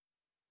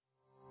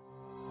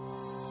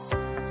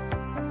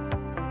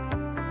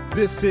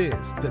This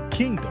is the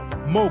Kingdom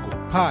Mogul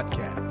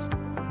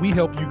Podcast. We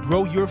help you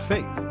grow your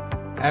faith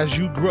as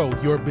you grow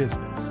your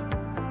business.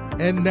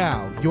 And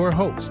now, your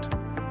host,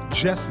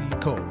 Jesse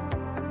Cole.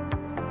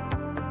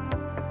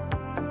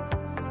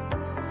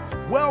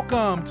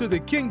 Welcome to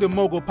the Kingdom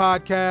Mogul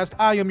Podcast.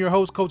 I am your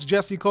host, Coach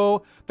Jesse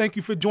Cole. Thank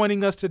you for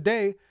joining us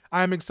today.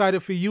 I am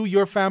excited for you,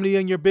 your family,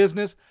 and your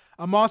business.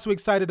 I'm also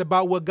excited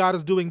about what God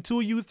is doing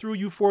to you, through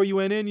you, for you,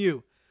 and in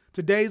you.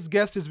 Today's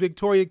guest is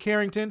Victoria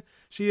Carrington.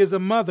 She is a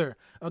mother,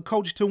 a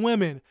coach to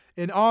women,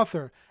 an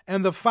author,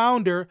 and the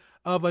founder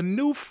of a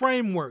new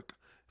framework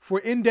for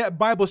in-depth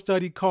Bible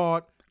study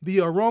called the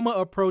Aroma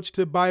Approach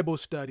to Bible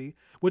Study,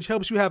 which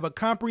helps you have a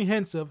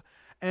comprehensive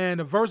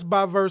and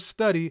verse-by-verse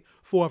study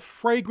for a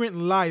fragrant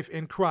life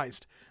in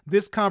Christ.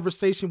 This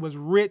conversation was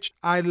rich.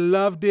 I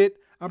loved it.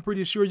 I'm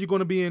pretty sure you're going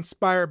to be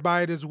inspired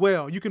by it as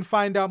well. You can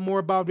find out more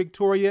about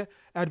Victoria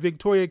at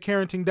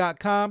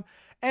victoriacarrington.com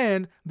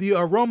and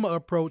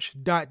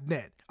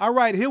thearomaapproach.net. All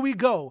right, here we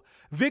go.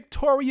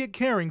 Victoria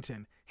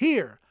Carrington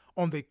here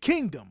on the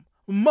Kingdom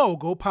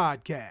Mogul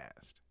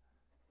Podcast.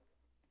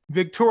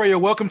 Victoria,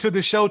 welcome to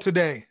the show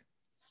today.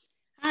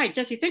 Hi,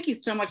 Jesse. Thank you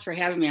so much for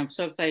having me. I'm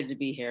so excited to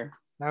be here.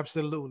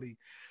 Absolutely.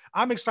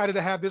 I'm excited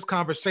to have this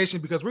conversation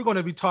because we're going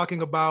to be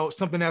talking about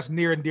something that's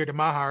near and dear to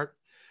my heart.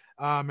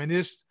 And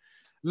it's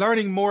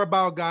learning more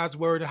about God's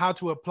word and how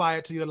to apply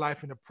it to your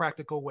life in a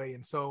practical way.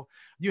 And so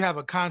you have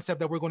a concept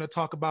that we're going to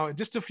talk about in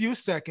just a few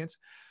seconds.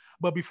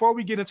 But before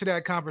we get into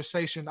that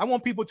conversation, I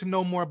want people to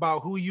know more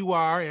about who you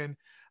are and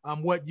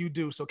what you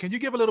do. So can you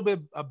give a little bit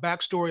of a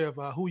backstory of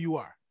who you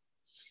are?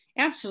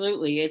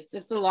 Absolutely.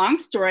 It's a long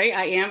story.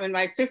 I am in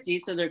my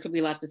 50s, so there could be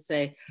a lot to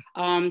say.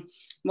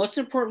 Most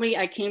importantly,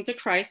 I came to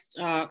Christ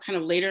kind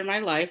of later in my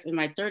life, in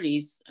my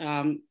 30s.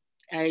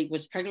 I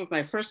was pregnant with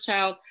my first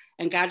child,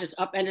 and God just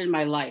upended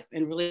my life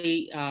and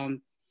really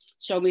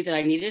showed me that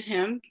I needed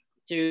him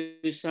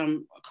through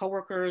some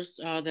coworkers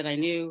that I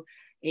knew.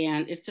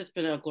 And it's just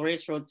been a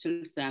glorious road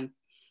since then.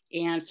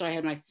 And so I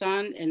had my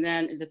son, and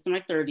then this is my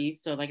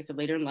 30s. So like I said,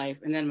 later in life,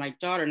 and then my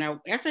daughter. Now,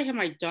 after I had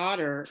my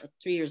daughter,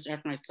 3 years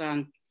after my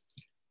son,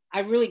 I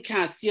really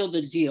kind of sealed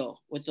the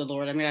deal with the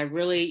Lord. I mean, I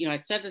really, I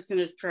said this in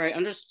this prayer. I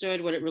understood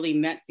what it really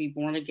meant to be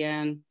born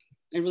again,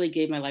 and really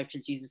gave my life to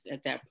Jesus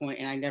at that point.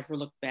 And I never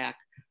looked back.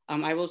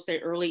 I will say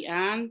early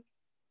on,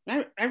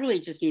 I really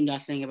just knew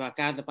nothing about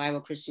God, the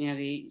Bible,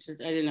 Christianity.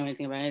 I didn't know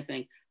anything about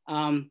anything.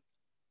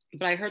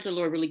 But I heard the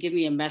Lord really give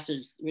me a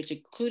message, which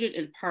included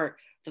in part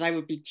that I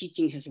would be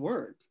teaching his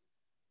word.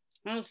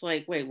 I was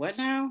like, wait, what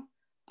now?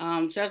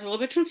 So that's a little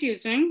bit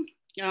confusing.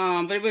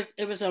 But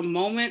it was a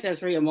moment that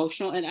was very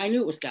emotional, and I knew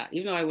it was God,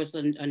 even though I was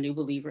a new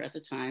believer at the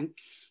time,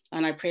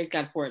 and I praise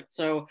God for it.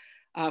 So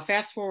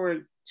fast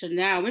forward to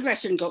now, maybe I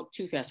shouldn't go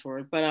too fast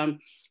forward, but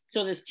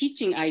so this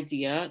teaching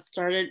idea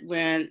started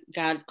when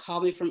God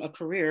called me from a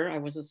career. I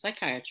was a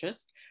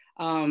psychiatrist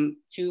to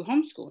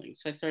homeschooling.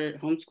 So I started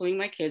homeschooling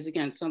my kids.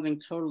 Again,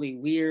 something totally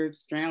weird,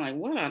 strange, like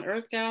what on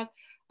earth, God?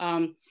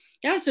 That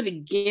was the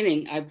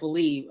beginning, I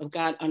believe, of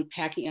God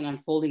unpacking and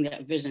unfolding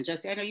that vision.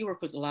 Jesse, I know you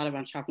work with a lot of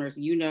entrepreneurs.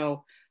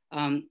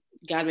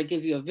 God would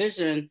give you a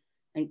vision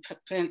and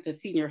plant the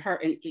seed in your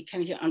heart, and it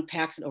kind of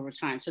unpacks it over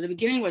time. So the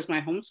beginning was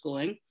my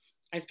homeschooling.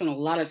 I spent a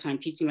lot of time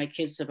teaching my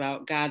kids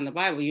about God and the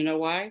Bible. You know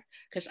why?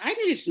 Because I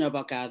needed to know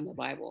about God and the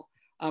Bible.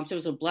 So it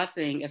was a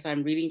blessing as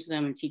I'm reading to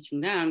them and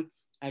teaching them,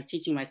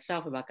 teaching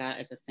myself about God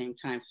at the same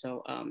time.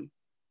 So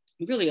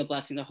really a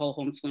blessing, the whole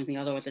homeschooling thing,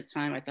 although at the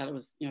time I thought it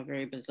was,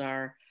 very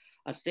bizarre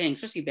a thing,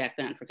 especially back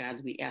then, for God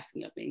to be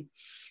asking of me.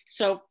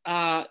 So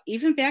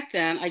even back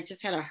then, I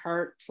just had a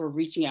heart for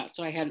reaching out.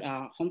 So I had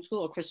a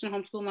Christian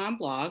homeschool mom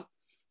blog,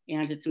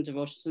 and did some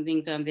devotions and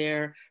things on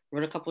there,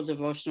 wrote a couple of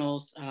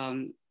devotionals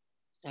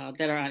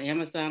that are on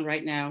Amazon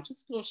right now,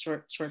 just little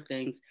short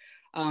things.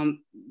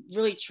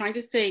 Really trying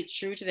to stay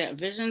true to that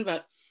vision,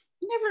 but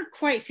never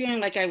quite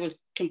feeling like I was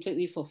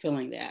completely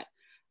fulfilling that.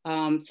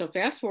 So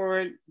fast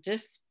forward,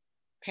 this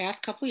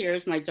past couple of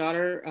years, my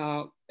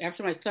daughter,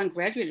 after my son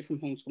graduated from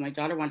homeschool, my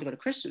daughter wanted to go to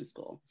Christian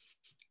school.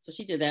 So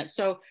she did that.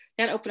 So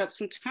that opened up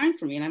some time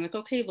for me. And I'm like,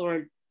 okay,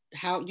 Lord,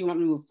 how do you want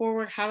me to move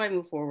forward? How do I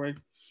move forward?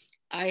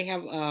 I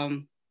have a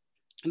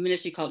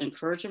ministry called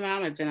Encourage Your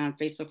Mom. I've been on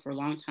Facebook for a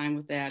long time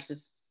with that,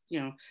 just,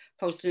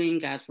 posting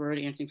God's word,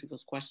 answering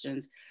people's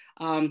questions.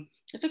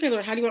 It's okay,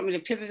 Lord, how do you want me to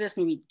pivot this,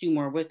 maybe do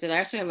more with it? I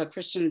also have a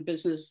Christian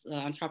business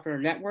entrepreneur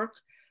network,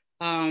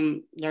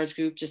 large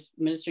group, just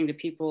ministering to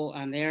people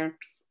on there.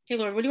 Hey,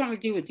 Lord, what do you want me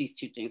to do with these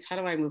two things? How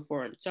do I move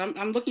forward? So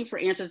I'm looking for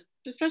answers,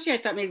 especially I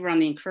thought maybe around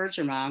the Encourage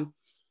Your Mom.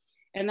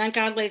 And then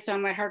God lays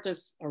on my heart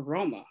this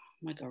aroma.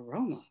 I'm like,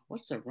 aroma?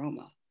 What's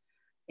aroma?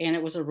 And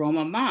it was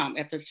Aroma Mom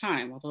at the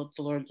time, although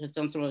the Lord has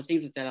done some other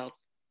things with that. I'll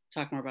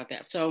talk more about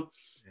that. So,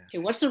 okay,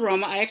 what's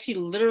aroma? I actually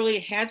literally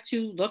had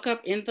to look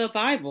up in the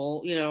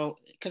Bible,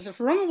 because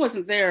if aroma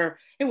wasn't there,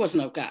 it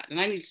wasn't of God.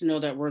 And I need to know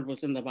that word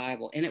was in the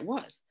Bible, and it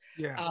was.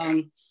 Yeah.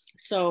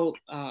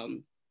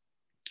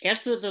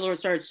 After the Lord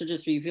started to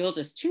just reveal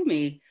this to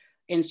me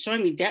and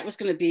showing me that was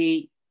going to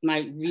be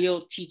my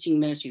real teaching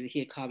ministry that he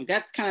had called me.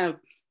 That's kind of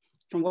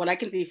from what I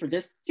can see for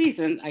this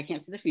season, I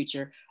can't see the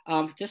future.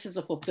 This is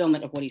a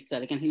fulfillment of what he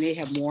said. Again, he may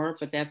have more,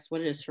 but that's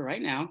what it is for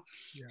right now.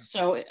 Yeah.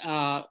 So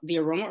the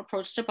Aroma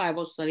Approach to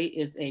Bible Study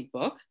is a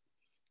book.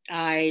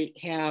 I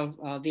have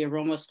the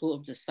Aroma School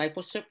of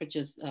Discipleship, which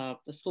is the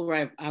school where I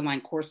have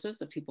online courses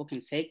that people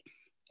can take.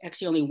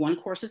 Actually, only one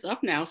course is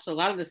up now, so a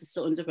lot of this is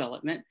still in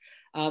development.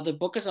 The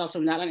book is also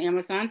not on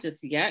Amazon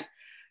just yet.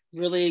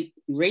 Really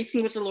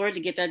racing with the Lord to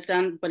get that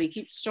done, but he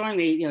keeps showing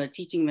me, the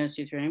teaching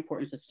ministry is very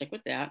important, to stick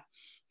with that.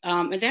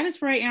 And that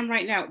is where I am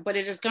right now, but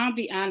it has gone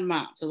beyond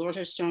moms. The Lord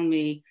has shown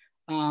me,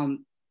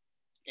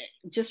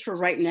 just for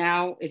right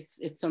now, it's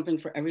something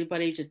for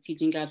everybody, just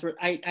teaching God's word.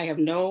 I have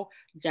no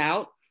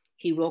doubt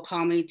he will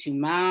call me to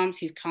moms.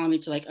 He's calling me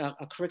to like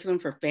a curriculum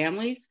for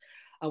families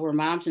where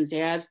moms and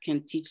dads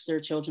can teach their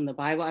children the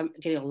Bible. I'm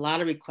getting a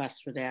lot of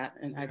requests for that,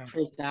 and I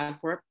praise God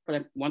for it.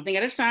 But one thing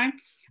at a time,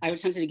 I would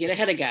tend to get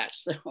ahead of God.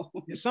 So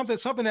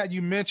something that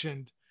you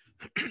mentioned,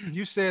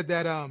 you said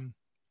that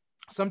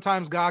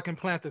sometimes God can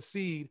plant the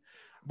seed,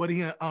 but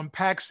he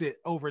unpacks it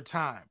over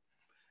time.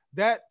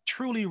 That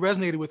truly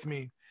resonated with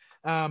me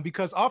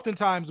because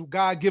oftentimes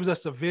God gives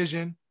us a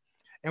vision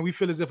and we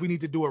feel as if we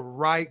need to do it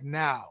right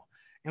now.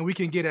 And we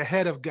can get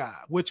ahead of God,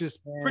 which is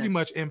pretty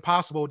much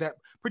impossible. That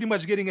pretty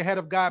much getting ahead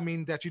of God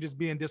means that you're just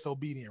being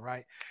disobedient,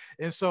 right?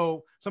 And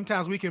so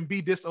sometimes we can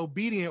be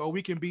disobedient, or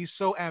we can be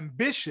so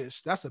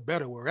ambitious. That's a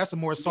better word. That's a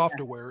more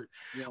softer word.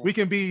 Yeah. We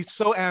can be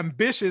so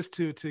ambitious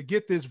to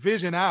get this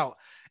vision out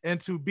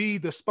and to be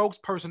the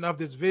spokesperson of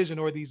this vision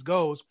or these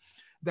goals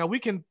that we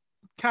can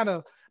kind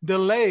of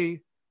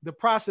delay the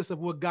process of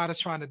what God is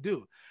trying to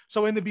do.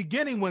 So in the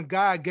beginning, when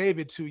God gave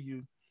it to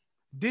you,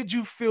 did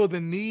you feel the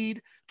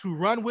need to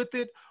run with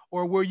it,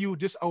 or were you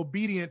just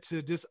obedient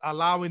to just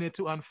allowing it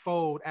to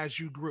unfold as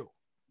you grew?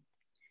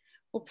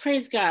 Well,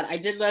 praise God. I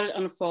did let it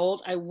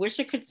unfold. I wish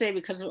I could say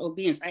because of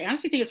obedience. I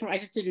honestly think it's more, I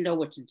just didn't know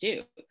what to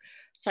do.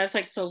 So I was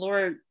like, so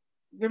Lord,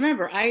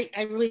 remember, I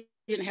really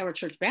didn't have a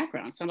church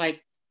background. So I'm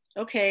like,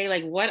 okay,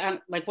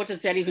 what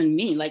does that even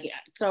mean?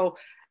 So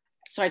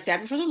I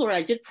sat before the Lord.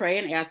 I did pray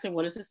and asked him,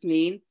 what does this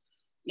mean?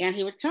 And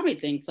he would tell me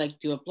things like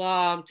do a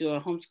blog, do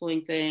a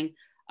homeschooling thing.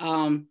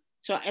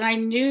 And I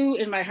knew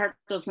in my heart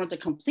those weren't the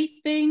complete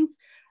things.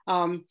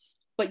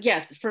 But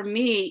yes, for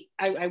me,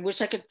 I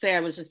wish I could say I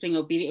was just being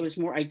obedient. It was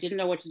more, I didn't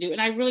know what to do.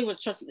 And I really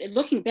was trusting.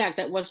 Looking back,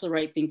 that was the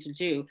right thing to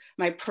do.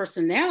 My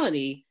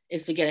personality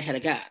is to get ahead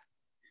of God.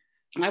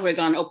 I would have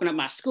gone open up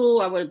my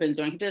school. I would have been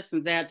doing this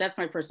and that. That's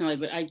my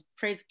personality. But I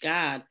praise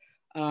God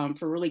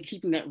for really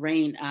keeping that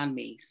reign on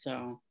me.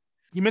 So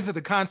you mentioned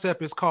the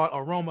concept is called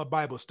Aroma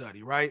Bible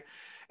Study, right?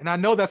 And I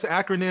know that's an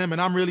acronym,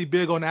 and I'm really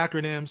big on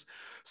acronyms.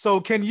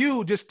 So can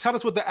you just tell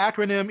us what the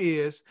acronym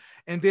is,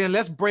 and then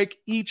let's break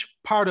each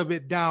part of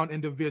it down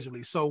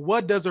individually. So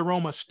what does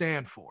Aroma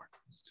stand for?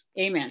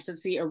 Amen. So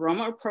it's the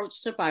Aroma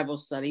Approach to Bible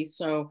Study.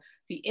 So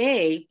the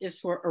A is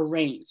for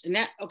arrange. And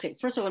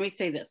first of all, let me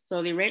say this.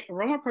 So the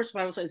Aroma Approach to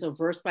Bible Study is a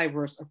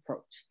verse-by-verse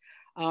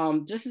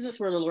approach. This is just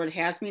where the Lord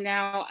has me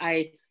now.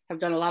 I have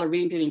done a lot of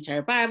reading through the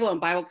entire Bible,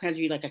 and Bible plans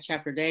to read like a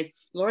chapter a day.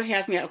 The Lord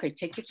has me, okay,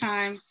 take your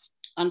time,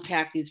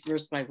 unpack these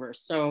verse by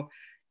verse. So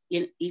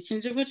in each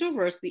individual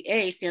verse, the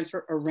A stands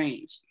for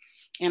arrange.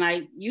 And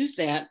I use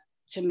that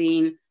to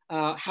mean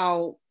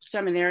how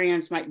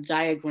seminarians might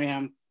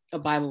diagram a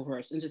Bible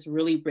verse and just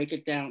really break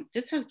it down.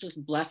 This has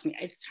just blessed me.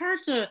 It's hard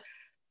to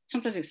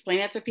sometimes explain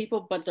that to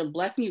people, but the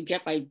blessing you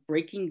get by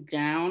breaking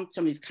down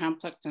some of these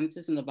complex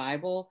sentences in the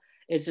Bible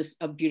is just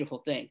a beautiful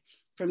thing.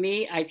 For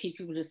me, I teach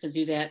people just to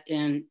do that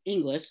in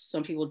English.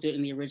 Some people do it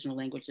in the original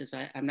languages.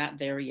 I'm not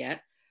there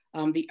yet.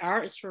 The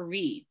R is for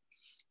read.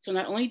 So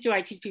not only do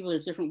I teach people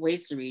there's different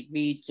ways to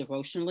read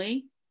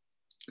devotionally,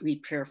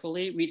 read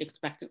prayerfully, read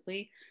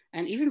expectantly,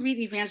 and even read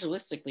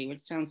evangelistically, which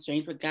sounds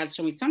strange, but God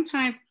showed me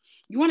sometimes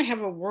you want to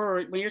have a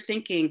word when you're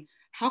thinking,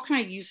 how can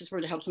I use this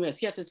word to help somebody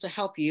else? Yes, it's to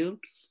help you,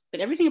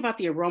 but everything about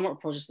the aroma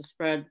approach is to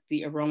spread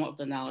the aroma of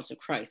the knowledge of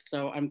Christ.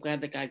 So I'm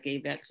glad that God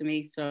gave that to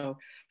me. So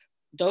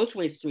those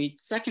ways to read.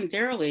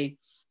 Secondarily,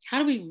 how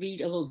do we read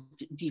a little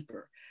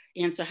deeper?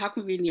 And so how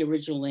can we read in the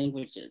original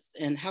languages?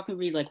 And how can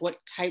we read, like, what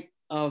type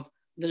of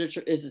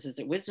literature is this? Is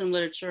it wisdom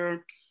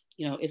literature?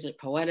 Is it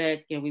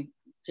poetic? We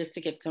just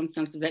to get some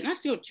sense of that. Not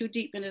to go too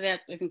deep into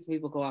that. I think some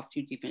people go off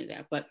too deep into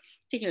that, but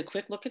taking a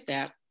quick look at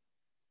that.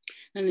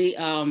 And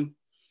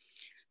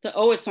the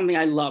O is something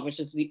I love, which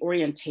is the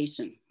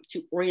orientation,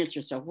 to orient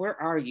yourself. Where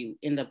are you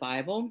in the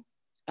Bible?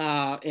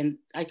 And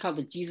I call it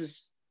the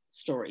Jesus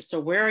story. So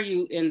where are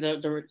you in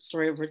the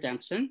story of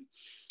redemption?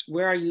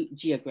 Where are you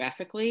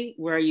geographically?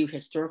 Where are you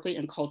historically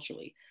and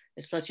culturally?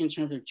 Especially in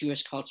terms of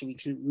Jewish culture, we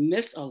can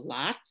miss a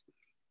lot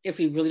if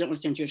we really don't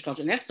understand Jewish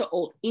culture. And that's the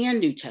Old and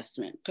New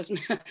Testament, because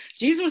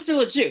Jesus was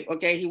still a Jew,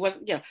 okay? He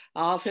wasn't,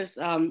 all of his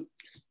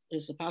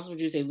apostle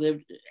Jews, they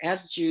lived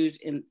as Jews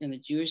in the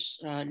Jewish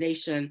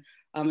nation.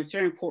 It's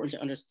very important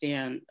to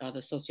understand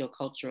the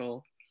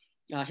sociocultural,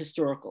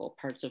 historical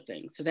parts of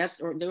things. So that's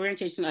the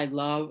orientation I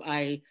love.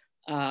 I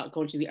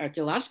go into the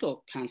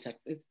archaeological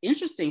context. It's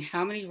interesting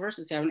how many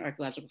verses have an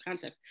archaeological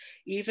context.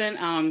 Even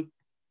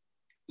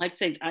like I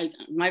said,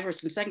 my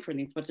verse in Second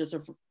Corinthians, but there's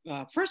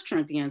a First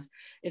Corinthians.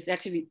 It's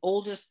actually the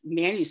oldest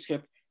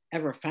manuscript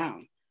ever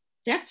found.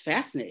 That's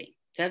fascinating.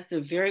 That's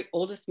the very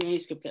oldest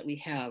manuscript that we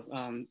have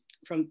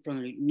from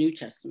the New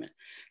Testament.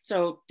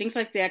 So things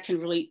like that can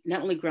really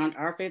not only ground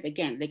our faith,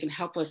 again, they can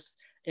help us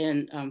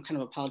in kind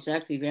of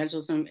apologetics,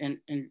 evangelism,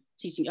 and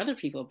teaching other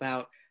people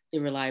about the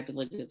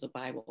reliability of the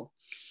Bible.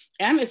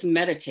 M is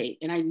meditate.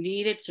 And I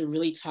needed to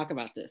really talk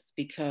about this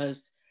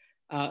because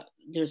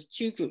there's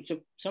two groups. So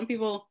some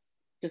people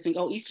just think,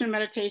 oh, Eastern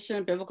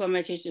meditation, biblical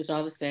meditation is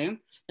all the same.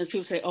 And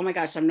people say, oh my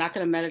gosh, I'm not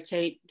going to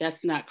meditate.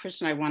 That's not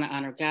Christian. I want to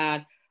honor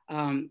God.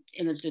 And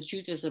the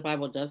truth is the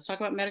Bible does talk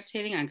about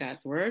meditating on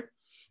God's word.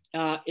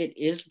 It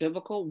is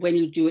biblical when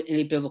you do it in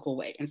a biblical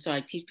way. And so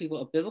I teach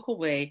people a biblical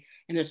way.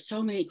 And there's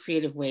so many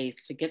creative ways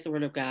to get the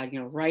word of God,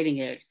 writing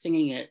it,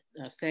 singing it,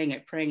 saying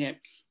it, praying it,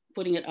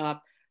 putting it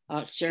up,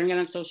 sharing it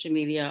on social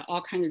media,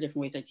 all kinds of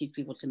different ways I teach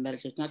people to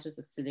meditate. It's not just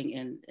a sitting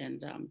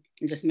and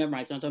just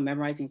memorizing, although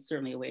memorizing is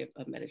certainly a way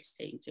of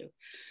meditating too.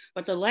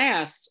 But the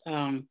last,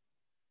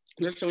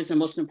 that's always the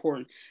most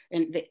important.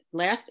 And the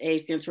last A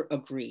stands for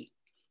agree.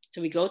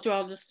 So we go through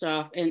all this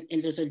stuff and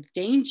there's a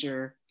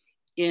danger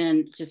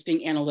in just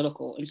being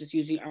analytical and just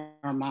using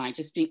our mind,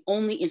 just being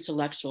only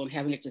intellectual and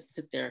having it just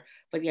sit there.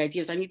 But the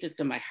idea is I need this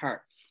in my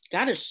heart.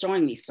 God is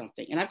showing me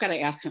something and I've got to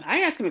ask him.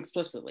 I ask him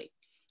explicitly,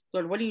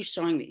 Lord, what are you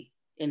showing me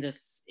in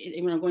this?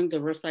 And when I'm going to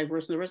verse by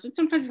verse in the verse, and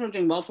sometimes if I'm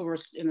doing multiple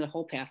verses in the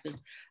whole passage,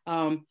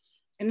 and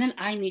then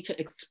I need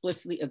to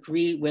explicitly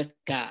agree with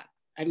God.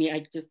 I mean,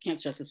 I just can't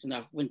stress this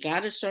enough. When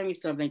God is showing me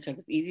something, because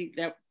it's easy,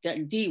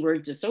 that D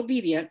word,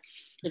 disobedient,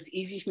 it's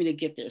easy for me to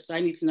get there. So I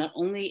need to not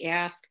only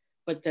ask,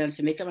 but then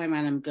to make up my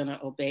mind, I'm going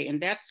to obey.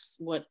 And that's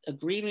what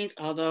agree means,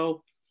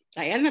 although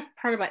I added a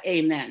part about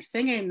amen.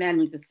 Saying amen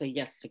means to say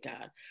yes to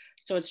God.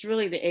 So it's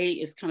really the A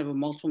is kind of a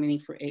multiple meaning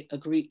for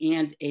agree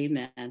and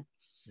amen.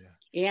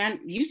 Yeah. And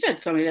you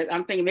said something that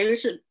I'm thinking maybe it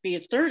should be a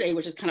third A,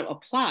 which is kind of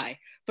apply.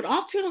 But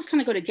all three of those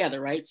kind of go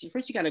together, right? So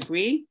first you got to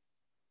agree,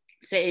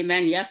 say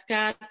amen, yes,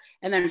 God,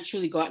 and then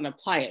truly go out and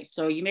apply it.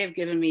 So you may have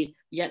given me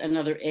yet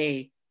another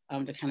A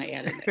to kind of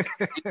add in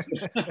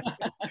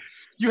there.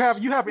 You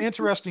have an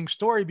interesting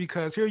story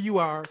because here you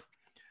are,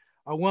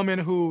 a woman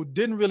who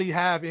didn't really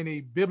have any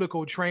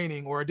biblical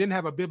training or didn't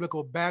have a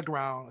biblical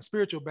background, a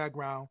spiritual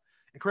background,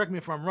 and correct me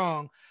if I'm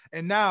wrong,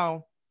 and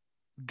now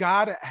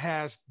God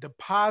has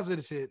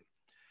deposited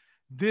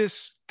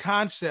this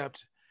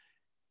concept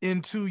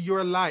into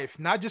your life,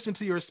 not just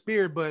into your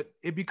spirit, but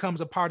it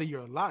becomes a part of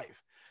your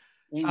life.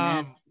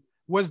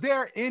 Was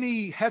there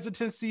any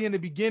hesitancy in the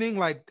beginning?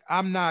 Like,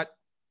 I'm not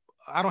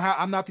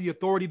the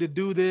authority to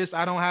do this.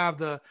 I don't have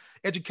the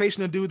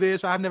education to do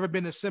this. I've never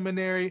been to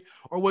seminary.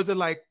 Or was it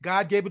like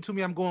God gave it to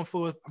me? I'm going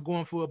for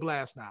a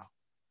blast now.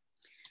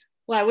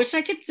 Well, I wish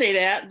I could say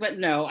that, but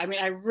no. I mean,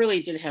 I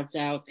really did have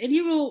doubts. And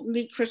you will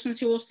meet Christians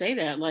who will say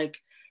that, like,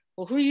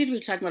 well, who are you to be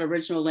talking about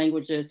original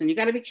languages? And you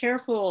got to be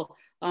careful.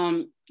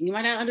 You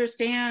might not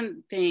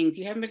understand things.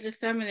 You haven't been to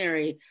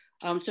seminary.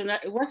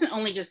 It wasn't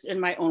only just in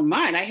my own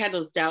mind. I had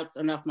those doubts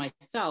enough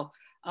myself.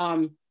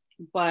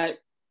 But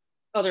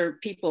other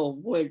people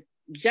would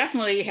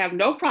definitely have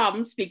no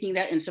problem speaking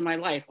that into my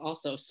life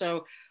also.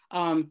 So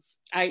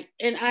I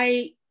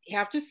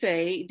have to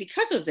say,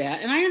 because of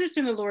that, and I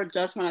understand the Lord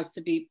does want us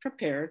to be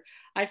prepared.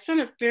 I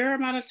spent a fair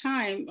amount of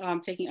time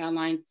taking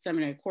online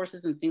seminary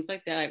courses and things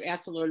like that. I've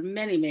asked the Lord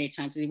many, many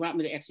times, does he want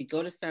me to actually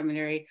go to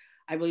seminary?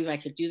 I believe I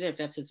could do that if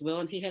that's his will.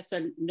 And he has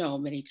said no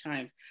many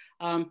times.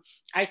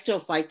 I still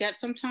fight that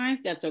sometimes.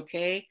 That's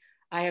okay.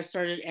 I have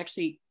started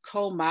actually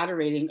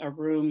co-moderating a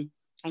room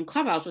on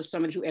Clubhouse with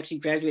somebody who actually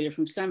graduated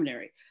from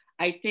seminary.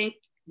 I think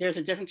there's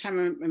a different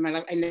time in my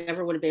life. I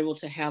never would have been able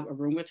to have a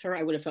room with her.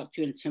 I would have felt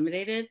too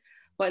intimidated,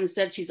 but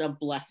instead she's a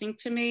blessing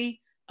to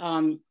me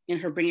in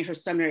her bringing her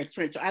seminary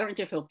experience. So I don't need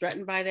to feel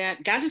threatened by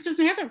that. God just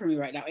doesn't have that for me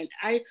right now. And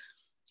I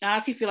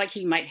honestly feel like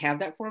he might have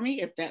that for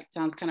me, if that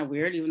sounds kind of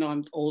weird, even though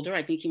I'm older.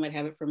 I think he might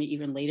have it for me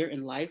even later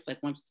in life,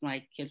 like once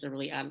my kids are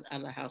really out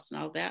of the house and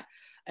all that,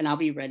 and I'll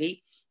be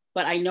ready.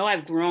 But I know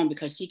I've grown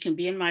because she can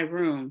be in my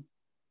room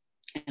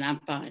and I'm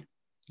fine.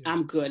 Yeah.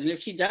 I'm good. And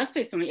if she does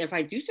say something, if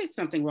I do say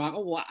something wrong,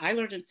 oh, well, I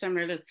learned in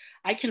seminary this,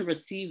 I can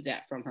receive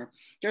that from her.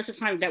 There's a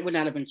time that would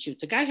not have been true.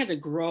 So God had to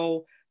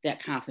grow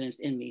that confidence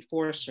in me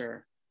for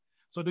sure.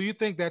 So do you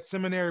think that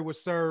seminary would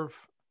serve,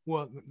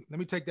 well, let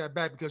me take that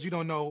back because you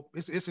don't know,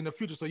 it's in the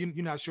future, so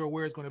you're not sure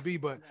where it's going to be,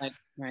 but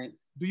right.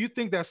 Do you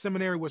think that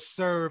seminary would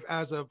serve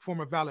as a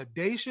form of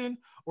validation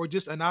or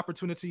just an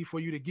opportunity for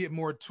you to get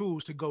more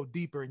tools to go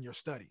deeper in your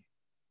study?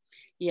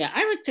 Yeah,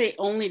 I would say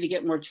only to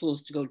get more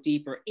tools to go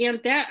deeper.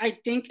 And that, I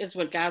think, is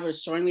what God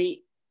was showing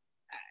me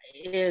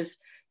is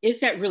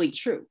that really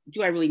true?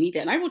 Do I really need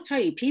that? And I will tell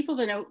you, people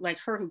that know, like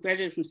her, who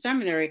graduated from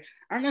seminary,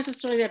 aren't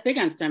necessarily that big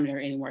on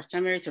seminary anymore.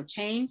 Seminaries have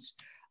changed.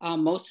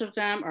 Most of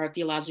them are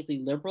theologically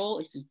liberal.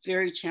 It's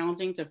very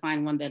challenging to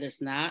find one that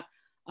is not.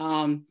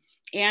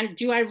 And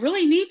do I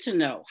really need to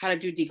know how to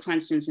do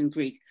declensions in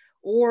Greek?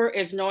 Or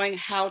is knowing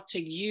how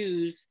to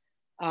use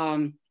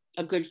a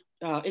good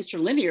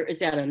interlinear, is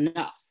that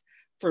enough?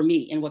 for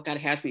me and what God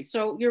has me.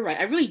 So you're right.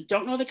 I really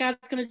don't know that God's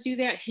going to do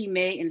that. He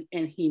may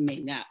and he may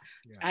not.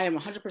 Yeah. I am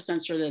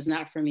 100% sure that it's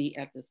not for me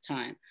at this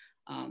time.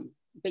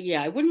 But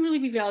yeah, it wouldn't really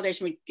be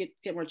validation when we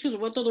get more tools.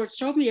 What the Lord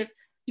showed me is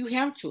you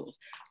have tools.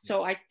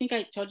 So I think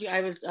I told you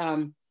I was,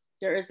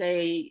 there is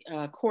a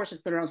course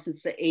that's been around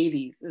since the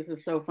 80s. This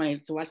is so funny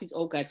to watch these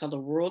old guys called the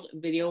World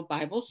Video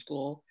Bible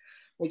School.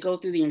 They go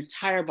through the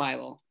entire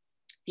Bible,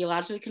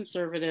 theologically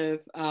conservative.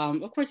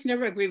 Of course, you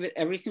never agree with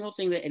every single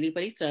thing that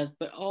anybody says,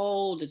 but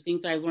the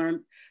things I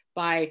learned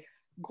by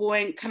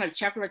going kind of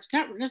chapter by,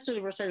 not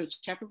necessarily verse by verse,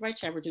 chapter by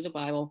chapter through the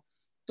Bible.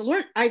 The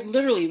Lord, I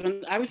literally,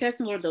 when I was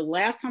asking the Lord, the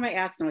last time I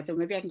asked him, I said,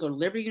 maybe I can go to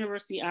Liberty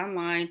University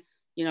online.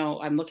 You know,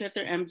 I'm looking at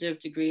their MDiv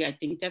degree. I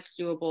think that's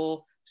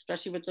doable,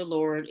 especially with the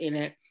Lord in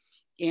it.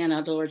 And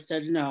the Lord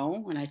said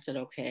no. And I said,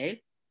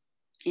 okay.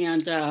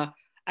 And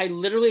I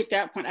literally, at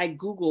that point, I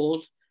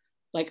Googled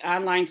like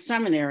online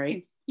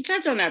seminary.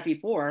 I've done that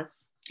before.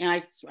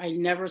 And I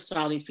never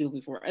saw these people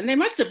before. And they've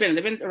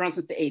been around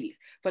since the 80s.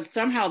 But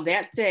somehow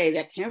that day,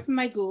 that came from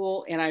my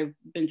Google, and I've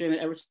been doing it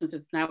ever since.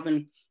 It's now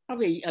been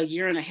probably a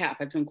year and a half.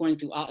 I've been going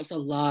through it's a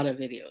lot of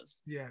videos.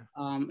 Yeah.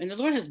 And the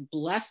Lord has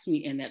blessed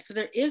me in that. So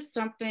there is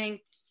something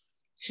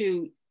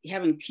to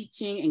having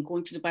teaching and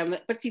going through the Bible.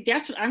 But see,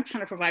 that's what I'm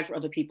trying to provide for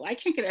other people. I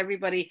can't get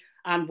everybody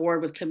on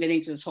board with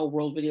committing to this whole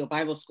World Video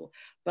Bible School,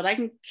 but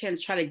I can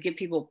try to give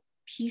people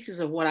pieces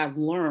of what I've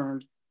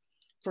learned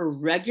for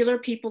regular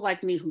people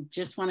like me who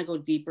just want to go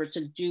deeper,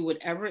 to do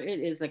whatever it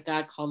is that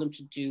God called them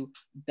to do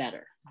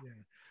better. Yeah.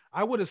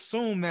 I would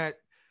assume that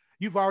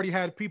you've already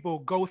had people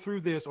go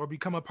through this or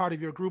become a part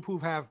of your group who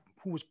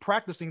was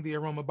practicing the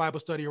Aroma Bible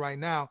Study right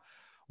now.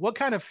 What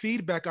kind of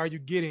feedback are you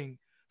getting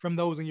from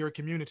those in your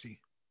community?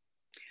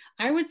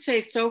 I would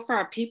say so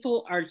far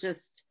people are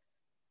just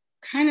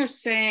kind of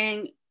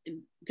saying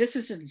this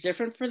is just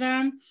different for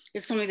them.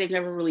 It's something they've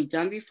never really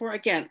done before.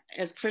 Again,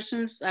 as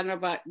Christians, I don't know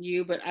about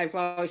you, but I've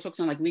always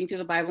focused on like reading through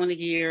the Bible in a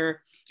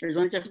year, or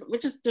doing different,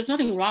 there's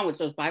nothing wrong with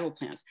those Bible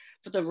plans,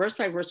 but the verse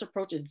by verse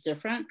approach is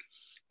different.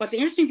 But the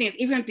interesting thing is,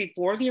 even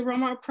before the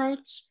Aroma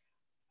approach,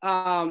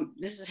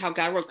 this is how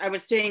God works. I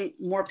was seeing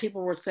more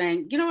people were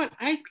saying, you know what,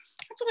 I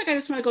feel like I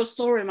just want to go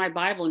slower in my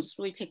Bible and just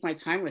really take my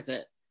time with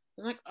it.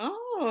 They're like,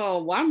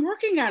 oh, well, I'm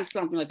working on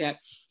something like that.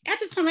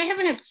 At this time, I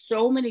haven't had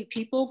so many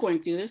people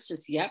going through this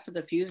just yet. For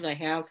the few that I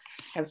have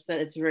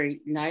said it's very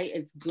nice,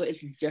 it's good,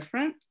 it's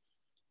different.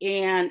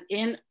 And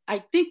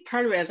I think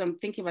part of it, as I'm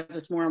thinking about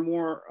this more and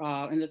more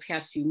in the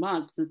past few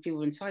months, since people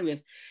have been telling me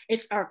this,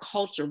 it's our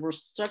culture. We're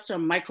such a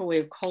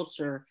microwave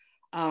culture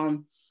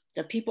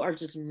that people are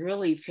just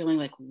really feeling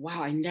like,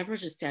 wow, I never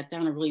just sat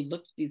down and really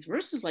looked at these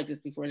verses like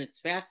this before. And it's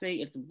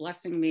fascinating. It's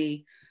blessing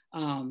me.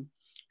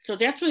 So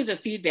that's really the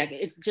feedback.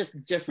 It's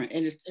just different,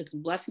 and it's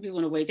blessing people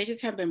in a way they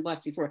just haven't been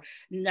blessed before.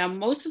 Now,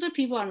 most of the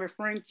people I'm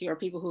referring to are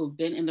people who have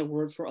been in the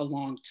Word for a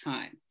long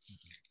time.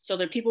 So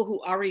they're people who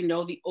already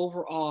know the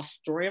overall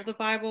story of the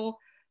Bible.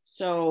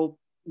 So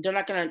they're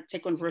not going to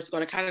take one verse, go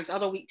to context.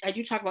 Although I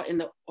do talk about in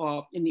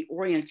the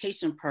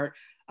orientation part,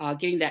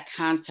 getting that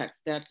context,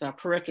 that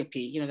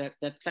pericope,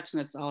 that section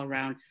that's all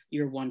around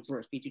your one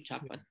verse. We do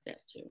talk about that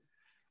too.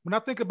 When I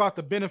think about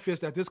the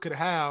benefits that this could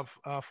have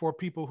for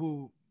people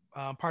who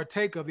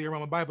partake of the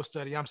Aroma Bible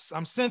Study, I'm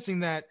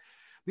sensing that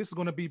this is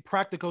going to be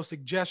practical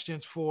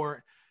suggestions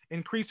for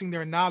increasing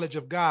their knowledge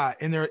of God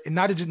and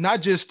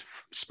not just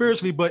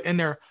spiritually, but in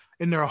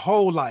their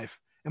whole life.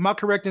 Am I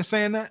correct in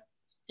saying that?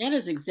 That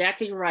is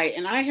exactly right.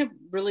 And I have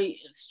really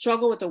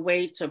struggled with a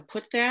way to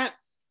put that.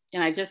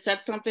 And I just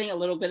said something a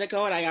little bit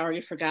ago and I already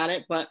forgot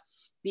it. But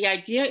the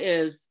idea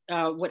is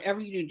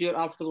whatever you do it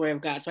all for the glory of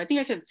God. So I think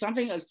I said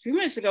something a few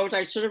minutes ago, which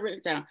I should have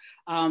written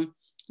down.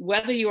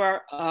 Whether you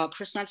are a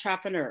Christian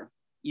entrepreneur,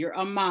 you're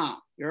a mom,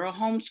 you're a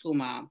homeschool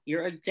mom,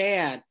 you're a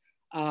dad,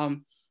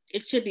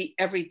 it should be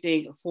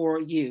everything for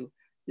you.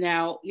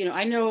 Now,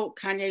 I know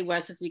Kanye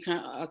West has become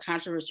a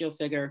controversial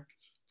figure,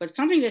 but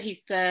something that he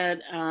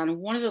said on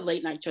one of the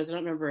late night shows, I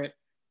don't remember it,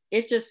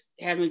 it just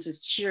had me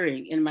just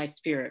cheering in my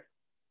spirit.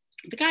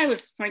 The guy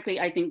was, frankly,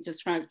 I think,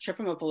 just trying to trip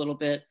him up a little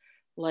bit.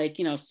 Like,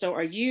 so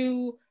are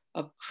you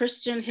a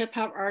Christian hip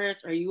hop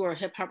artist, or you are a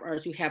hip hop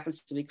artist who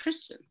happens to be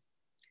Christian?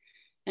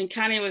 And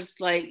Kanye was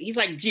like, he's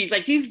like, geez,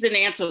 like Jesus didn't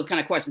answer those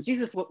kind of questions.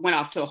 Jesus went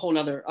off to a whole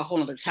nother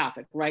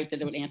topic, right? That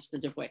they would answer a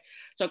different way.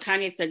 So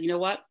Kanye said, you know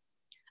what?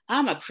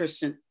 I'm a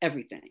Christian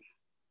everything.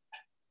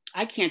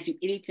 I can't do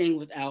anything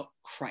without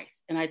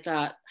Christ. And I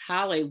thought,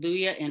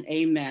 hallelujah and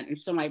amen. And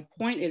so my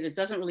point is, it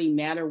doesn't really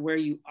matter where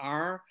you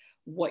are,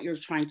 what you're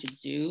trying to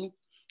do.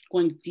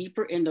 Going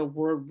deeper in the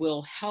word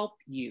will help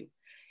you.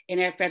 And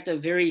if at the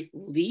very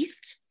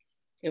least,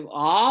 if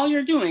all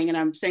you're doing, and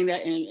I'm saying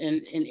that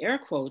in air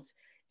quotes,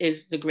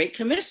 is the Great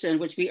Commission,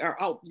 which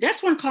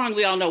that's one calling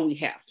we all know we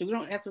have. So we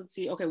don't have to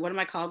see, okay, what am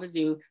I called to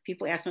do?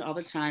 People ask me all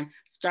the time,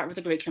 start with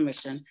the Great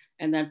Commission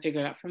and then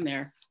figure it out from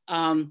there.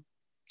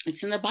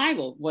 It's in the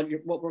Bible, what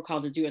we're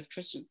called to do as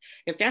Christians.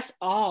 If that's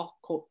all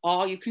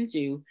you can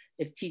do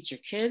is teach your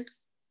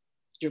kids,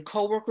 your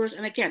coworkers.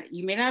 And again,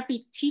 you may not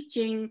be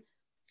teaching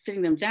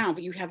sitting them down,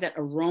 but you have that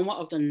aroma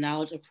of the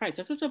knowledge of Christ.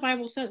 That's what the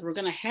Bible says. We're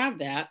going to have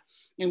that,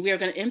 and we are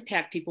going to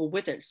impact people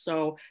with it.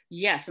 So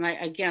yes, and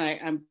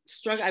I'm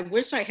struggling. I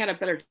wish I had a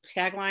better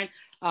tagline.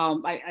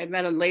 I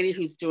met a lady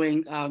who's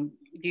doing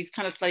these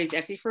kind of studies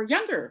actually for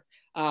younger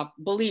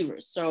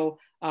believers, so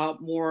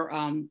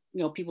more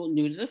people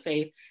new to the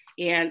faith,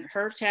 and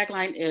her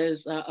tagline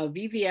is a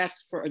VBS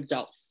for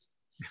adults.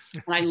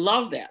 And I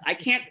love that. I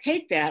can't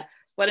take that,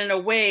 but in a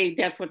way,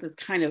 that's what this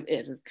kind of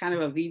is. It's kind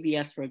of a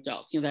VBS for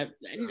adults.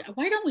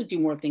 Why don't we do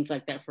more things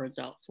like that for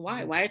adults?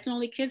 Why? Why it's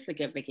only kids that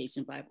get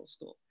Vacation Bible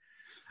School?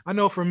 I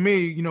know for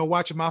me,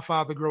 watching my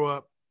father grow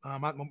up,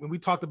 when we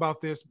talked about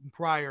this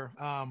prior,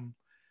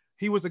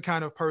 he was the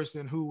kind of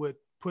person who would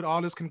put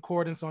all his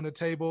concordance on the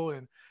table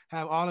and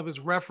have all of his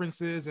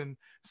references and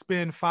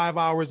spend 5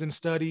 hours in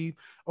study,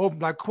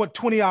 like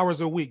 20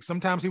 hours a week.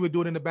 Sometimes he would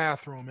do it in the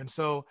bathroom. And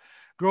so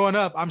growing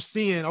up, I'm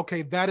seeing,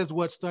 okay, that is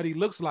what study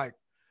looks like.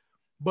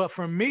 But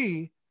for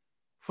me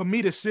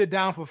to sit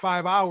down for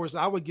 5 hours,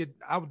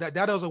 that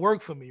doesn't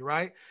work for me,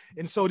 right?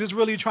 And so just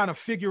really trying to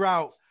figure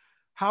out,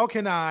 how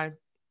can I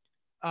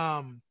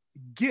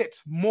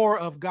get more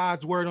of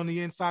God's word on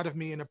the inside of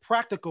me in a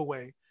practical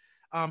way,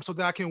 so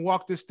that I can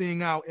walk this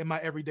thing out in my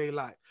everyday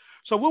life.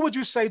 So what would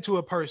you say to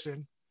a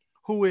person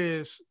who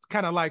is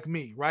kind of like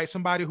me, right?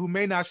 Somebody who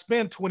may not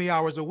spend 20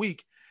 hours a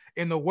week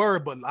in the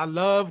word, but I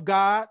love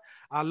God.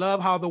 I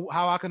love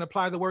how I can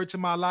apply the word to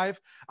my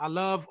life. I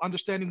love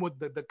understanding what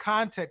the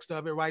context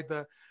of it, right?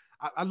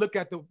 I look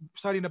at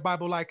studying the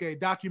Bible like a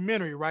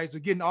documentary, right? So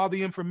getting all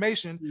the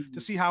information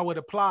to see how it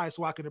applies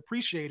so I can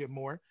appreciate it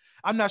more.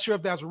 I'm not sure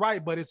if that's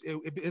right, but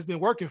it's been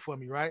working for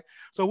me, right?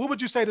 So what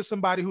would you say to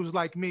somebody who's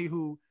like me,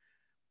 who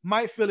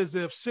might feel as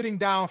if sitting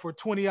down for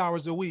 20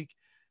 hours a week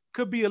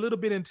could be a little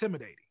bit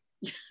intimidating?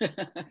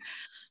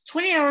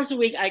 20 hours a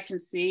week, I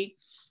can see.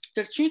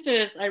 The truth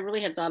is, I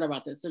really had thought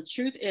about this. The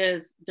truth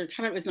is, there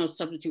kind of is no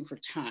substitute for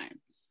time.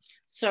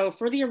 So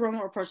for the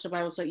Aroma approach to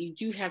Bible study, you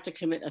do have to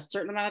commit a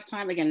certain amount of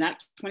time. Again,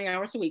 not 20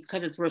 hours a week,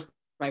 because it's verse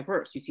by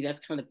verse. You see,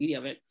 that's kind of the beauty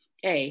of it.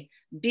 A.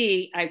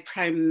 B, I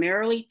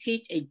primarily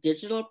teach a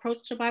digital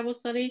approach to Bible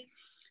study.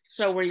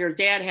 So where your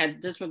dad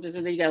had this book,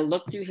 you got to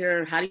look through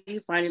here. How do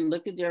you find it?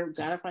 Look at there,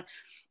 got to find.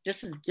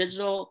 This is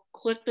digital.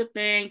 Click the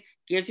thing,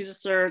 gives you the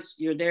search.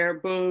 You're there.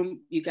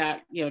 Boom. You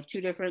got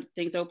 2 different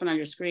things open on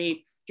your screen.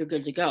 You're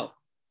good to go.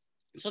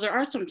 So there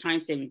are some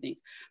time-saving things,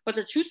 but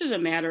the truth of the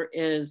matter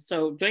is,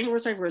 so doing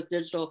verse by verse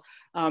digital,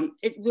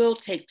 it will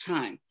take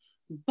time,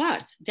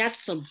 but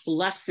that's the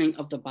blessing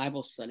of the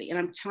Bible study. And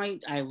I'm telling you,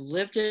 I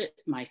lived it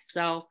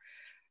myself.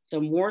 The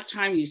more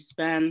time you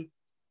spend,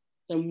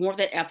 the more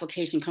that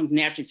application comes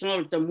naturally. So in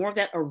other words, the more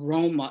that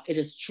aroma, it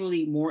is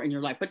truly more in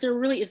your life. But there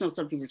really is no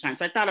substitute for time.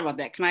 So I thought about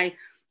that. Can I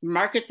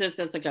market this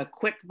as like a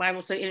quick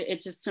Bible study?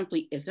 It just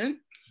simply isn't.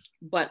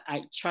 But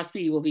I trust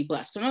me, you will be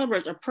blessed. So in other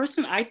words, a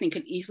person I think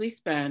could easily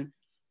spend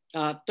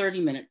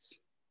 30 minutes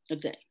a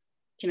day.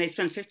 Can they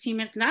spend 15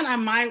 minutes? Not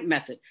on my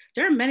method.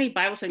 There are many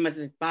Bible study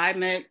methods.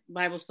 5-minute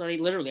Bible study,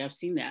 literally, I've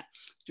seen that.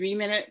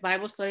 3-minute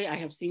Bible study, I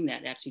have seen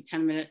that. Actually,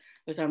 10-minute,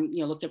 because I'm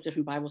looked up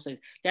different Bible studies.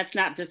 That's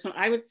not this one.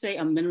 I would say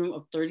a minimum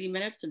of 30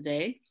 minutes a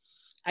day.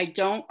 I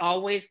don't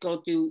always go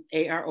through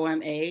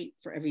AROMA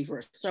for every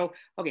verse. So,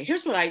 okay,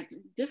 here's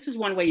this is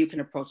one way you can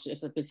approach it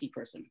as a busy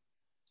person.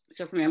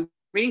 So for me, I'm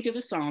reading through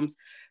the Psalms.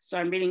 So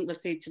I'm reading,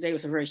 let's say today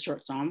was a very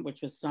short Psalm,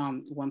 which was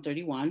Psalm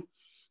 131.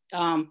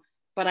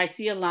 But I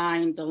see the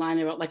line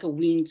about like a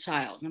weaned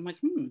child. And I'm like,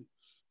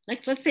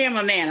 like, let's say I'm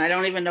a man. I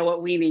don't even know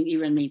what weaning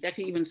even means.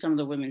 Actually, even some of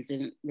the women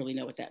didn't really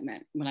know what that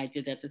meant when I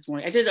did that this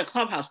morning. I did a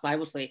Clubhouse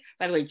Bible study.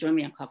 By the way, join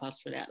me on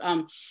Clubhouse for that.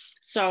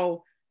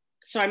 So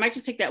I might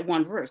just take that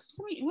one verse.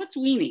 What's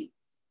weaning?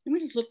 Let me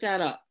just look that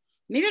up.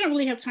 Maybe I don't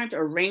really have time to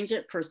arrange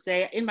it per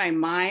se. In my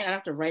mind, I don't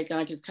have to write down.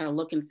 I just kind of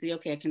look and see,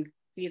 okay, I can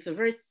see it's a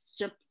very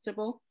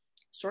simple,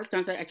 short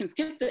sentence. I can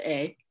skip the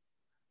A.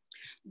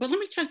 But let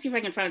me try to see if I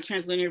can find a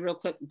translinear real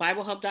quick.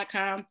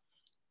 BibleHub.com,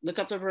 look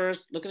up the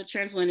verse, look at the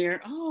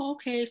translinear. Oh,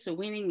 okay, so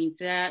weaning means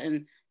that.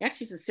 And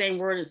actually it's the same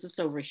word as this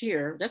over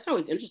here. That's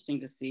always interesting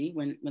to see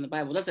when the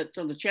Bible does it.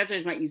 So the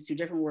translators might use 2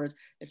 different words.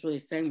 It's really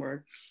the same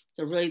word.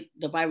 So really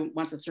the Bible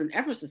wants a certain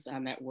emphasis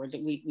on that word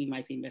that we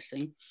might be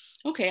missing.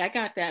 Okay, I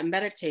got that.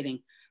 Meditating.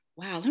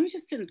 Wow, let me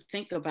just sit and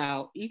think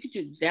about, you could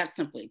do that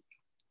simply.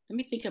 Let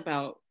me think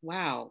about,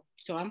 wow,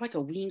 so I'm like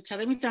a weaned child.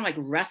 That means I'm like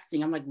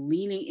resting. I'm like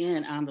leaning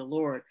in on the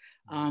Lord.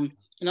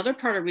 Another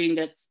part of reading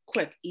that's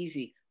quick,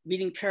 easy,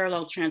 reading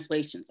parallel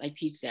translations. I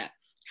teach that.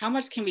 How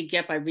much can we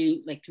get by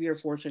reading like 3 or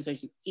 4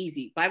 translations?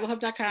 Easy.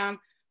 BibleHub.com,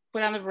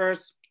 put on the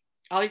verse,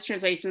 all these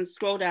translations,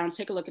 scroll down,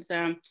 take a look at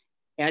them.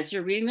 As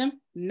you're reading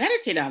them,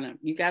 meditate on them.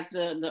 You got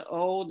the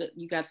O,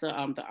 you got the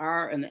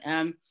R and the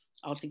M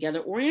all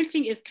together.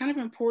 Orienting is kind of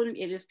important.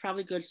 It is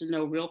probably good to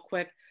know real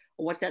quick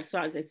what that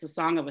song is. It's a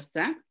song of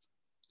ascent,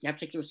 that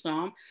particular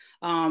psalm.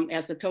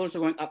 As the pilgrims are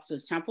going up to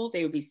the temple,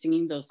 they would be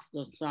singing those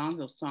songs,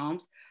 those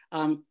psalms.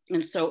 And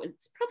so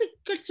it's probably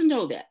good to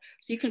know that.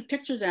 So you can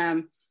picture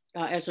them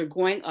as they're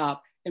going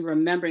up, and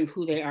remembering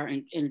who they are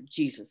in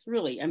Jesus.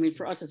 Really, I mean,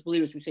 for us as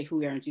believers, we say who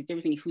we are in Jesus.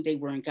 Everything who they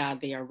were in God,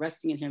 they are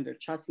resting in Him. They're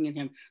trusting in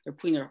Him. They're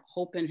putting their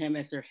hope in Him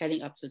as they're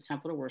heading up to the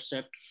temple to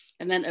worship,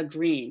 and then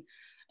agreeing.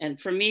 And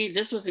for me,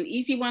 this was an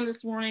easy one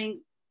this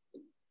morning.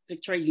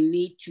 Victoria, you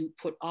need to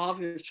put all of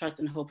your trust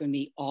and hope in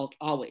me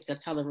always.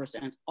 That's how the verse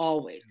ends,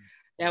 always.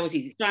 That was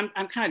easy. So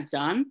I'm kind of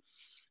done,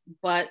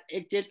 but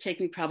it did take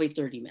me probably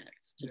 30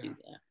 minutes to do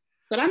that.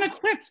 But I'm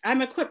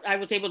equipped. I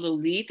was able to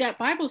lead that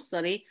Bible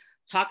study,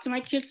 talk to my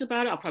kids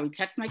about it. I'll probably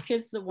text my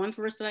kids the one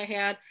verse that I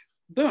had.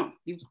 Boom,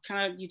 you've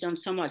done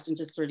so much in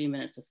just 30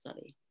 minutes of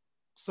study.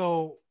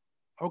 So,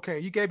 okay,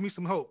 you gave me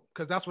some hope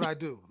because that's what I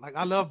do. Like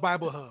I love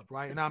Bible Hub,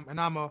 right? And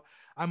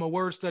I'm a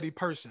word study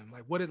person.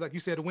 Like what is, like you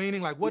said,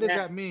 weaning, like what does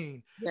that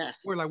mean? Yes.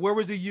 Where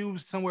was it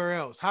used somewhere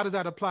else? How does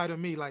that apply to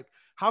me? Like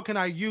how can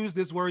I use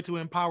this word to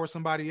empower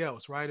somebody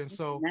else, right? And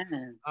so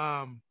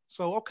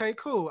so okay,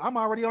 cool. I'm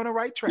already on the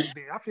right track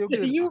there. I feel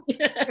good.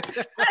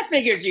 I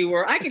figured you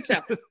were. I can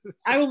tell.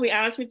 I will be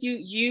honest with you.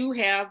 You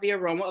have the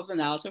aroma of the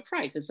knowledge of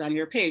Christ. It's on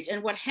your page.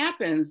 And what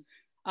happens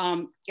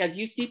as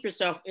you steep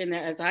yourself in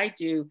that, as I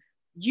do,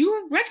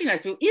 you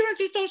recognize people, even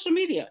through social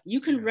media. You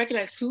can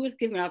recognize who is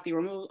giving out the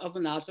aroma of the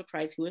knowledge of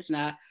Christ, who is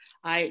not.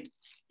 I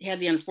had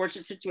the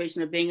unfortunate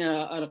situation of being in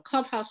a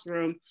clubhouse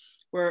room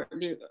where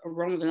the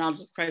aroma of the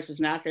knowledge of Christ was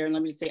not there. And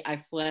let me just say, I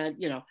fled,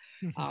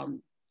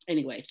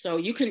 anyway, so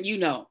you can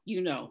know.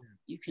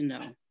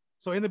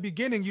 So in the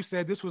beginning, you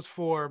said this was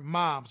for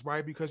moms,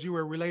 right? Because you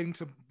were relating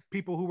to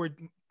people who were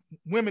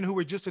women who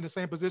were just in the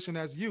same position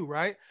as you,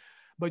 right?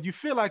 But you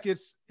feel like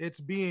it's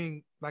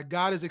being like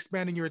God is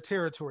expanding your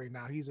territory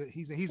now. He's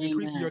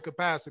increasing your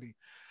capacity.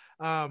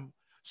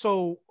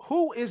 So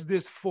who is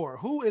this for?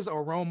 Who is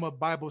Aroma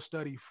Bible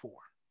Study for?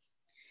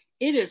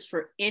 It is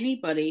for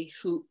anybody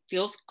who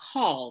feels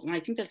called, and I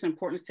think that's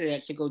important to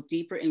that, to go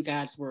deeper in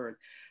God's word.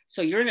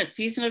 So you're in a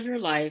season of your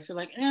life, you're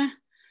like,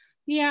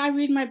 yeah, I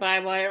read my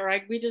Bible, or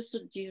I read this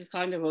Jesus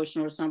Calling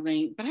devotion or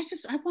something, but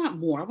I want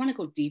more. I want to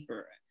go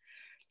deeper.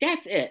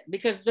 That's it.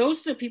 Because those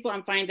are the people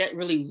I'm finding that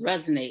really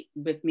resonate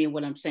with me and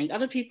what I'm saying.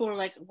 Other people are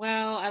like,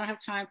 well, I don't have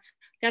time.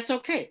 That's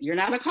okay. You're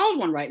not a called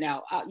one right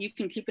now. You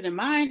can keep it in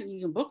mind and you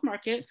can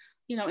bookmark it,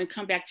 and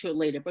come back to it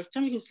later. But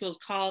somebody who feels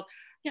called,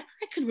 yeah,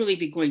 I could really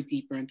be going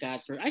deeper in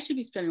God's word. I should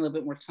be spending a little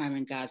bit more time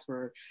in God's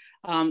word.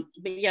 But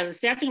yeah, the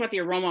sad thing about the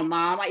Aroma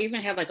Mom, I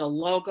even had like a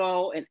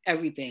logo and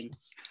everything.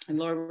 And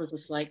Lord was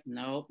just like,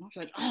 no. I was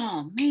like,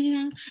 oh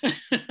man.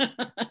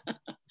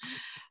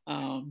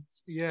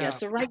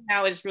 So right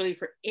now it's really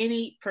for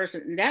any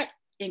person. And that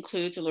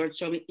includes, the Lord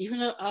showed me,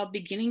 even a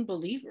beginning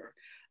believer.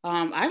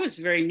 I was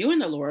very new in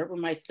the Lord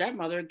when my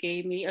stepmother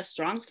gave me a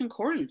Strong's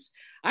Concordance.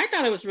 I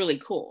thought it was really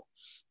cool.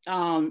 That's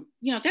kind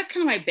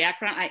of my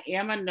background. I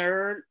am a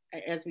nerd,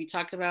 as we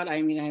talked about.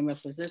 I mean, I'm a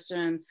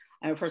physician.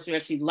 I'm a person who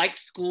actually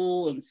likes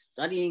school and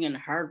studying and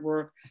hard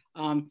work.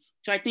 So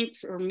I think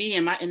for me,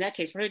 in that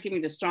case, for her to give me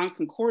the Strong's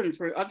Concordance,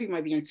 where other people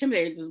might be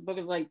intimidated, this book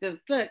is like this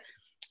thick.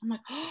 I'm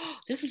like, oh,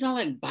 this is all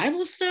like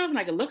Bible stuff, and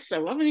I can look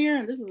stuff up in here,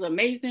 and this is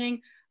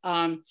amazing.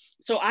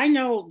 So I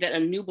know that a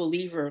new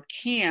believer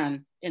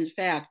can, in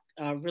fact,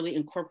 really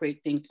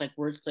incorporate things like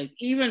word studies,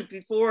 even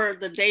before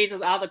the days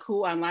of all the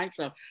cool online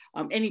stuff.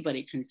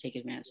 Anybody can take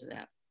advantage of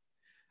that.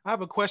 I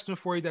have a question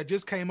for you that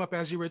just came up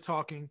as you were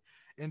talking,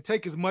 and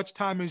take as much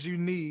time as you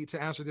need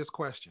to answer this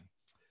question.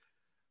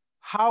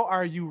 How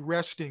are you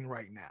resting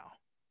right now?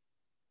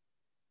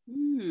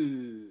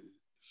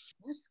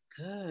 That's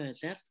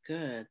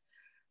good.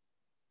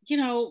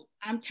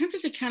 I'm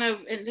tempted to kind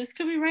of, and this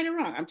could be right or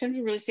wrong, I'm tempted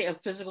to really say a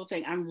physical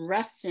thing. I'm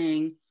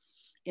resting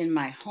in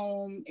my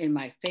home, in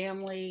my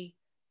family.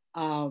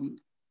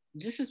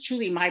 This is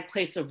truly my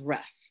place of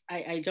rest.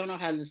 I don't know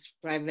how to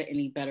describe it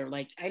any better.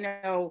 Like, I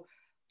know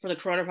for the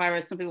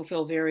coronavirus, some people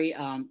feel very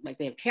like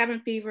they have cabin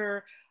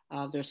fever.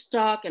 They're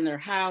stuck in their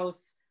house.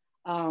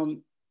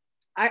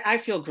 I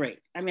feel great.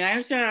 I mean, I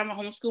understand I'm a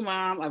homeschool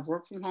mom. I've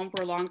worked from home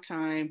for a long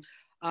time.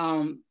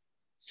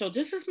 So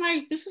this is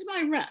my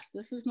rest.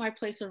 This is my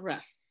place of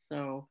rest.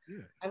 So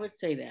I would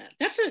say that.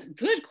 That's a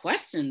good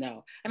question,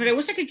 though. I mean, I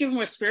wish I could give him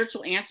a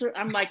spiritual answer.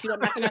 I'm like,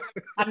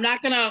 I'm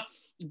not gonna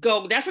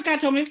go. That's what God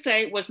told me to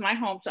say was my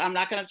home. So I'm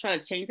not gonna try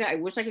to change that. I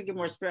wish I could give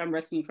more spirit. I'm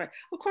resting in Christ.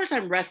 Of course,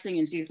 I'm resting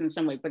in Jesus in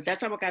some way, but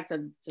that's not what God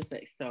said to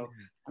say. So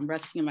I'm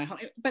resting in my home,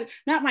 but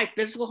not my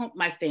physical home.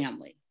 My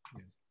family.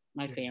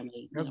 My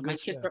family. My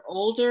kids are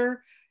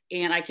older,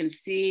 and I can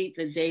see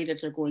the day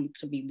that they're going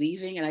to be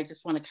leaving, and I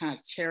just want to kind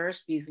of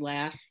cherish these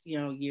last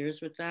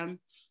years with them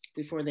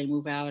before they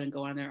move out and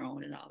go on their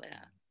own and all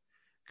that.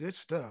 Good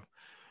stuff.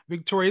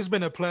 Victoria, it's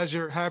been a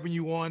pleasure having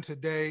you on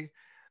today.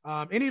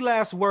 Any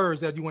last words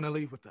that you want to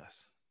leave with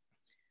us?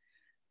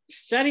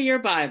 Study your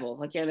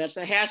Bible. Again, that's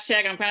a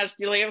hashtag. I'm kind of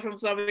stealing it from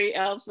somebody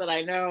else that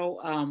I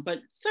know, but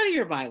study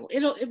your Bible.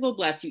 It will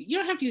bless you. You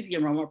don't have to use the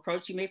Aroma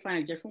approach. You may find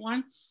a different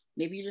one.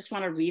 Maybe you just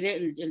want to read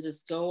it and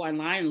just go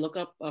online and look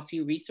up a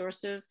few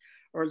resources,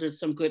 or there's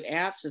some good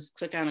apps. Just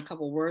click on a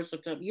couple words,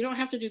 look up. You don't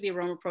have to do the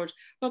Aroma approach,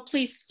 but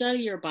please study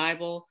your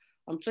Bible.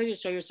 Study to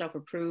show yourself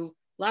approved.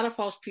 lot of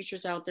false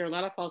preachers out there, a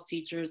lot of false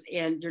teachers,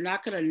 and you're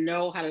not going to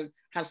know how to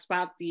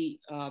spot the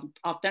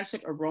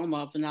authentic aroma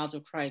of the knowledge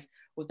of Christ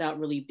without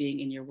really being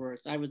in your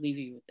words. I would leave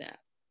you with that.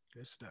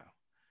 Good stuff.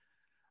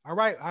 All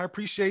right. I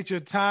appreciate your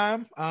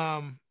time.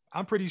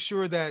 I'm pretty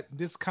sure that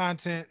this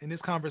content and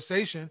this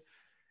conversation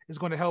is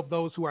going to help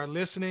those who are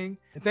listening.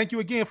 And thank you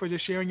again for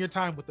just sharing your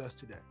time with us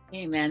today.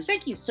 Amen.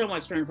 Thank you so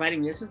much for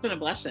inviting me. This has been a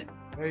blessing.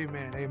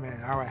 Amen.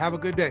 Amen. All right. Have a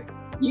good day.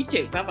 You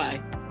too.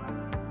 Bye-bye.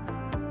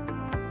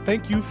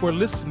 Thank you for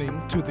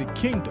listening to the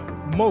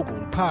Kingdom Mogul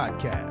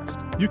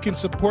Podcast. You can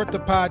support the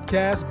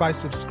podcast by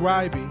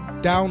subscribing,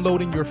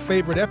 downloading your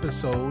favorite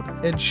episode,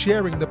 and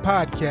sharing the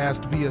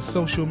podcast via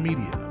social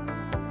media.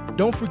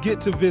 Don't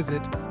forget to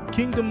visit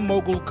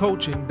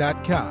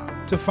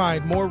kingdommogulcoaching.com to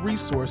find more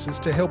resources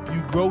to help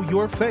you grow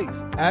your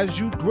faith as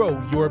you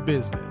grow your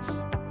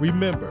business.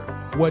 Remember,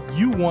 what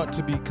you want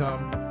to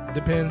become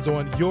depends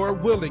on your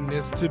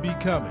willingness to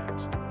become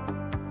it.